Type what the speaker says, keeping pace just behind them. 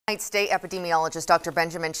State epidemiologist Dr.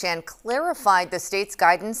 Benjamin Chan clarified the state's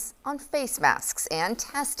guidance on face masks and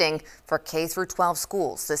testing for K-12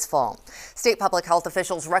 schools this fall. State public health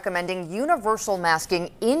officials recommending universal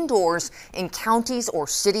masking indoors in counties or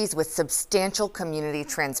cities with substantial community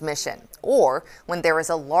transmission, or when there is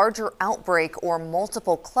a larger outbreak or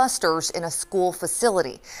multiple clusters in a school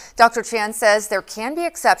facility. Dr. Chan says there can be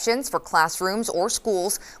exceptions for classrooms or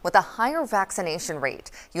schools with a higher vaccination rate,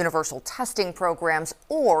 universal testing programs,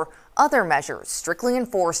 or other measures strictly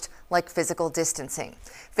enforced like physical distancing.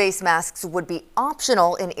 Face masks would be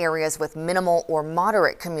optional in areas with minimal or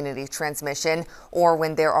moderate community transmission or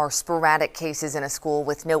when there are sporadic cases in a school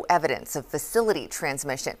with no evidence of facility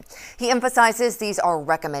transmission. He emphasizes these are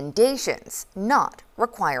recommendations, not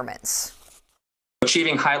requirements.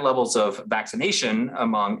 Achieving high levels of vaccination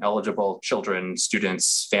among eligible children,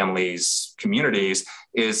 students, families, communities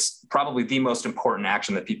is probably the most important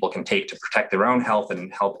action that people can take to protect their own health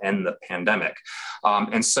and help end the pandemic.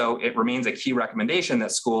 And so it remains a key recommendation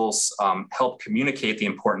that schools help communicate the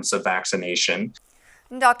importance of vaccination.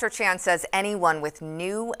 Dr. Chan says anyone with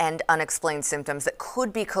new and unexplained symptoms that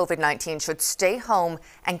could be COVID-19 should stay home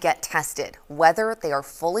and get tested, whether they are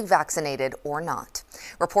fully vaccinated or not.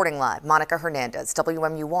 Reporting live, Monica Hernandez,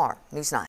 WMUR News 9.